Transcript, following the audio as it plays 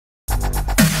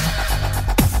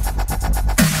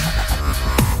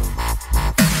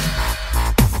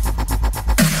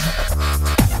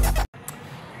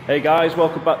Hey guys,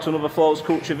 welcome back to another Floats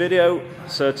Culture video.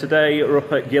 So today we're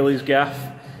up at Gilly's gaff,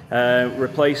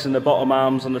 replacing the bottom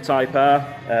arms on the Type R.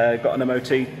 Got an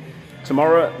MOT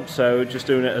tomorrow, so just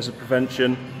doing it as a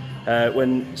prevention.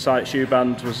 When Site Shoe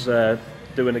Band was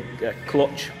doing a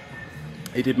clutch,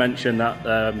 he did mention that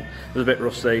it was a bit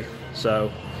rusty,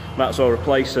 so might as well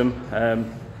replace them.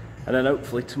 And then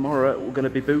hopefully tomorrow we're going to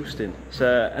be boosting.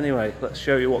 So anyway, let's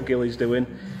show you what Gilly's doing.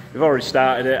 We've already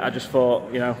started it. I just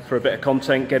thought, you know, for a bit of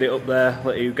content, get it up there,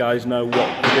 let you guys know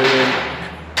what we're doing.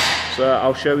 So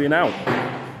I'll show you now.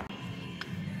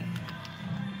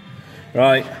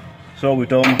 Right, so all we've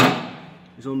done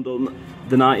is undone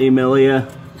the 19mm here.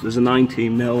 There's a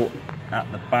 19mm at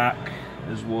the back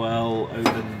as well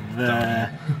over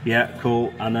there. Yeah,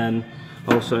 cool. And then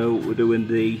also we're doing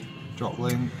the drop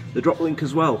link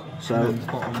as well. So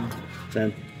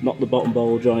then not the bottom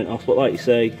ball joint off, but like you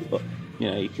say, but you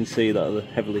know, you can see that they're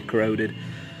heavily corroded,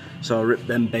 so I'll rip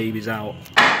them babies out.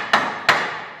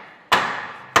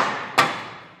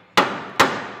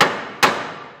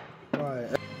 Right.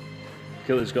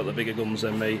 Killer's got the bigger guns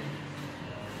than me,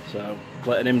 so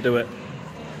letting him do it.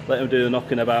 Let him do the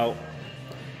knocking about.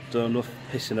 Done enough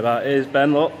pissing about. Here's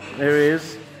Ben, look, here he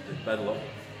is. Ben, look.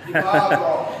 You're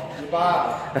bad, you're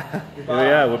bad. You're bad.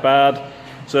 Yeah, we're bad.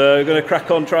 So we're going to crack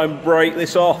on, try and break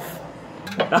this off.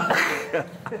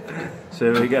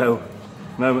 So here we go,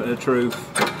 moment of truth.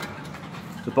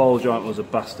 The ball joint was a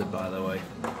bastard, by the way.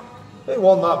 It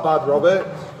wasn't that bad, Robert.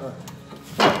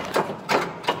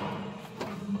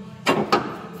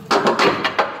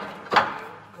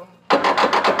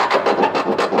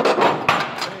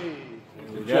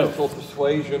 Gentle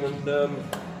persuasion and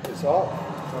it's off.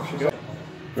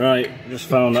 Right, just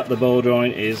found that the ball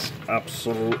joint is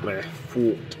absolutely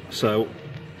fucked. So,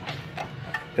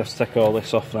 got to take all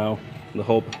this off now. The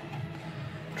hub.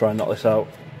 Try and knock this out.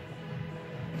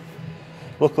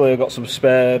 Luckily I've got some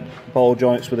spare ball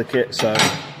joints with the kit, so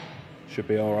should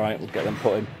be alright, we'll get them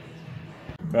put in.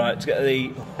 Right, to get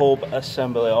the hub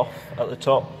assembly off, at the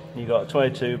top you've got a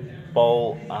 22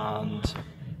 ball and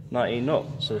 19 nut,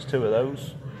 so there's two of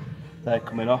those. They're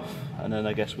coming off, and then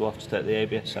I guess we'll have to take the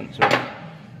ABS sensor off,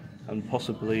 and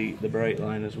possibly the brake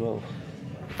line as well.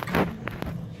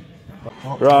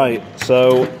 Right,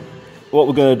 so what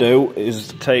we're going to do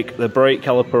is take the brake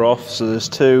caliper off. So there's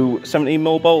two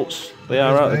 17mm bolts. They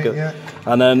are out. Yeah.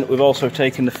 And then we've also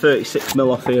taken the 36mm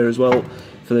off here as well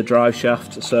for the drive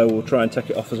shaft. So we'll try and take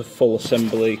it off as a full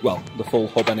assembly. Well, the full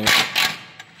hub anyway.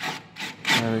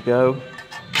 There we go.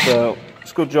 So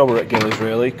it's a good job we're at Gilly's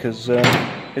really, because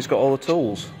it's got all the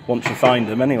tools once you find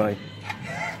them anyway.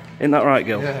 Isn't that right,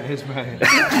 Gil? Yeah, it is, mate.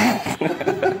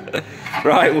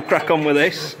 Right, we'll crack on with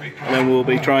this, and then we'll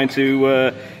be trying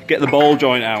to get the ball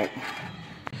joint out.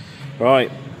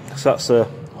 Right, so that's the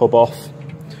hub off.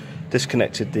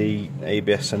 Disconnected the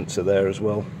ABS sensor there as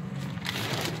well.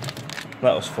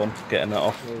 That was fun, getting that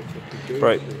off.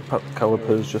 Brake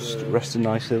calipers just resting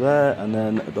nicely there, and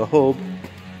then the hub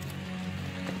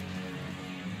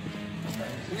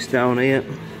is down here.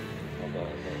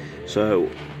 So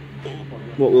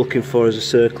what we're looking for is a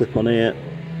circlip on here,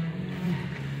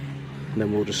 and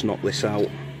then we'll just knock this out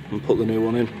and put the new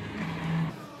one in.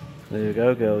 There you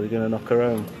go, girl, you're going to knock her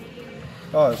home.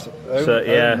 Oh, it's over, so,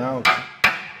 yeah. Now.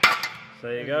 So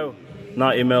there you go,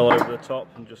 90mm over the top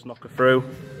and just knock her through.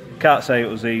 Can't say it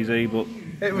was easy, but...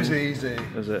 It was easy.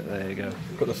 Was it? There you go.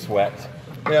 got the sweat.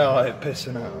 Yeah, I like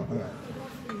pissing out.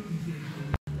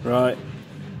 Right,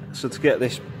 so to get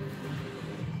this,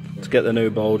 to get the new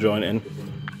ball joint in,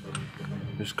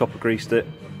 just copper greased it,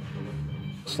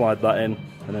 slide that in,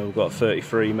 and then we've got a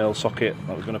 33mm socket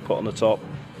that we're going to put on the top,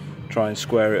 try and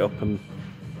square it up and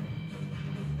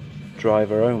drive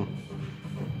her home.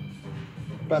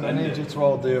 Ben, I need you to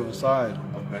hold the other side.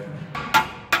 Okay.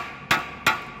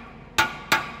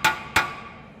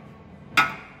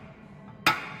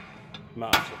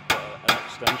 Might have to put an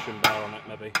extension bar on it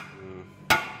maybe.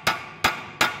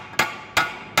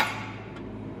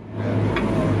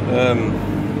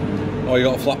 Oh, you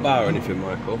got a flat bar or anything,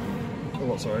 Michael? Oh,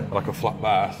 what, sorry? Like a flat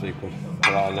bar, so you can put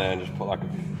that on there and just put like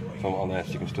something on there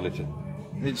so you can still hit it.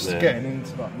 It's getting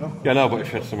into that, no? Yeah, no, but if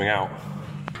you had something out.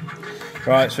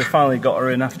 Right, so we finally got her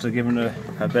in after giving her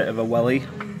a bit of a welly.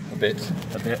 A bit.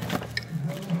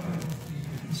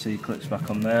 See, clips back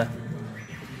on there.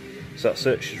 So that's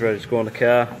it, she's ready to go on the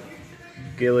car.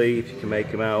 Gilly, if you can make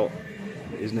him out,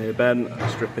 is near Ben,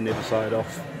 stripping the other side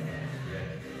off.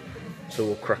 So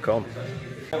we'll crack on.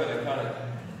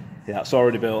 Yeah, it's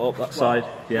already built up that side.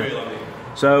 Yeah.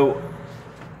 So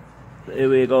here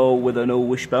we go with an old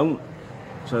Wishbone.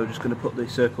 So just going to put the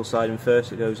circle side in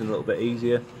first, it goes in a little bit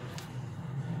easier.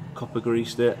 copper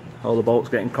greased it. All the bolts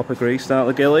getting copper greased out of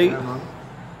the Gilly. Yeah, man.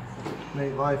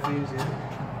 Make life easier.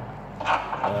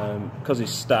 Because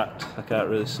he's stacked, I can't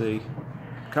really see.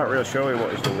 Can't really show you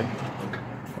what he's doing.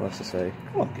 What's to say?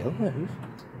 Come on, Gil, move.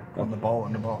 On the bolt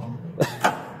in the bottom.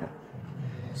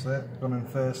 That's it. Gone in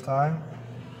first time.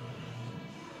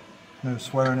 No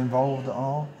swearing involved at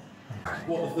all.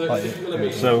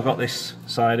 So we've got this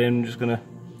side in, just going to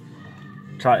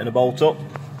tighten the bolt up.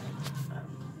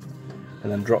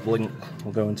 And then drop link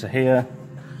will go into here.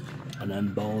 And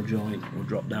then ball joint will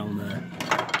drop down there.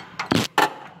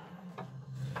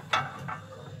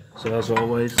 So as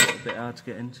always, it's a bit hard to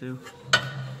get into.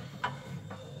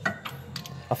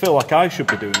 I feel like I should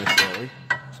be doing this really.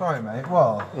 Sorry mate,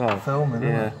 well, filming,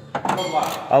 yeah. Isn't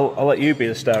it? I'll let you be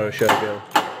the star of the show, Gil.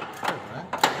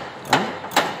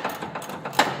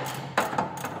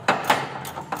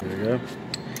 There we go.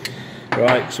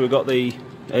 Right, so we've got the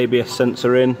ABS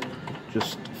sensor in,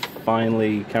 just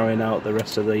finally carrying out the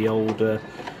rest of the old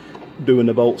doing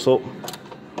the bolts up.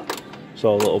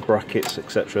 So little brackets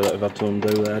etc that we've had to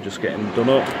undo there, just getting done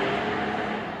up.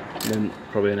 And then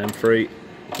probably an M3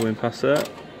 coming past there.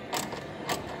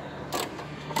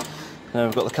 Now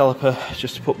we've got the caliper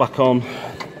just to put back on,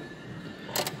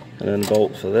 and then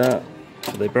bolt for that,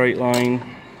 for the brake line,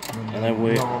 and then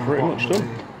we're pretty much done.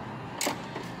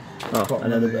 Oh,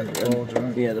 and then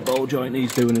the ball joint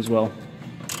needs doing as well.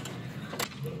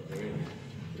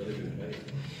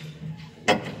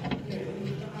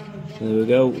 There we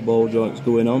go, the ball joint's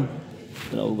going on.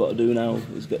 And all we've got to do now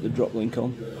is get the drop link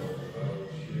on.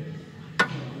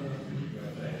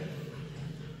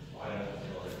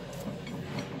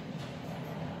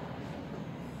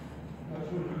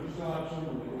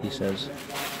 He says.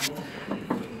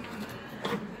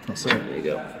 That's it. There you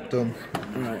go. Done.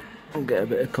 Right, I'll get a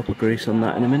bit of copper grease on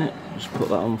that in a minute. Just put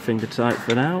that on finger tight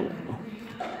for now.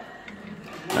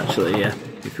 Actually, yeah,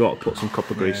 if you want to put some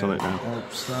copper grease on it now.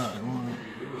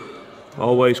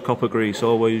 Always copper grease,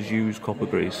 always use copper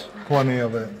grease. Plenty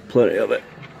of it. Plenty of it.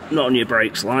 Not on your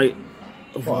brakes, light.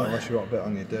 Well, unless you got a bit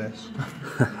on your disc.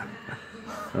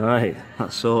 Right,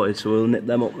 that's sorted, so we'll nip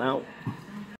them up now.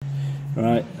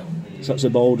 Right, so that's the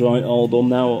ball joint all done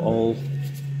now, all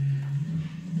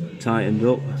tightened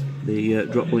up. The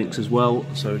drop links as well,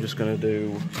 so we're just going to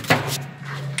do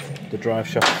the drive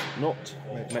shaft nut.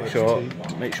 Make sure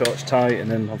it's tight, and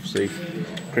then obviously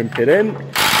crimp it in.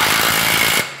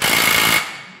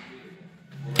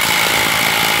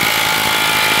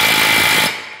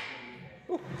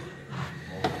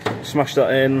 Smash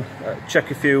that in,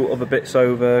 check a few other bits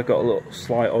over, got a little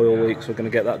slight oil leak, so we're going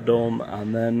to get that done,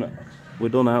 and then we're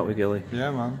done out with Gilly.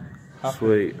 Yeah man. Happy.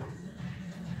 Sweet.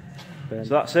 So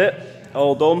that's it,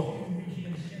 all done.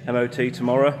 MOT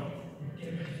tomorrow.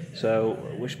 So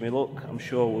wish me luck, I'm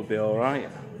sure we'll be alright.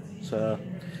 So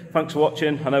thanks for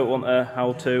watching. I know it wasn't a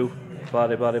how to, blah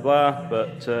blah blah blah,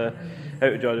 but hope you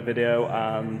enjoyed the video,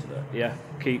 and yeah,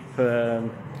 keep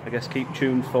I guess keep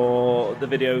tuned for the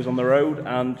videos on the road,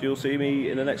 and you'll see me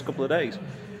in the next couple of days.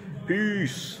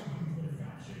 Peace.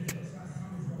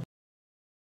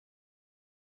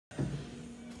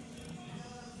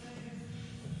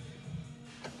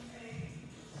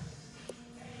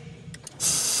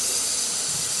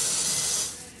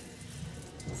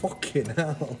 Fucking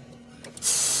hell.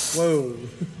 Whoa.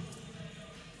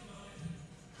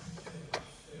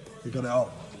 You got it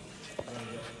up.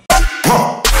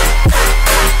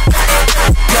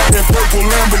 Purple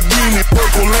Lamborghini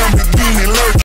lurking.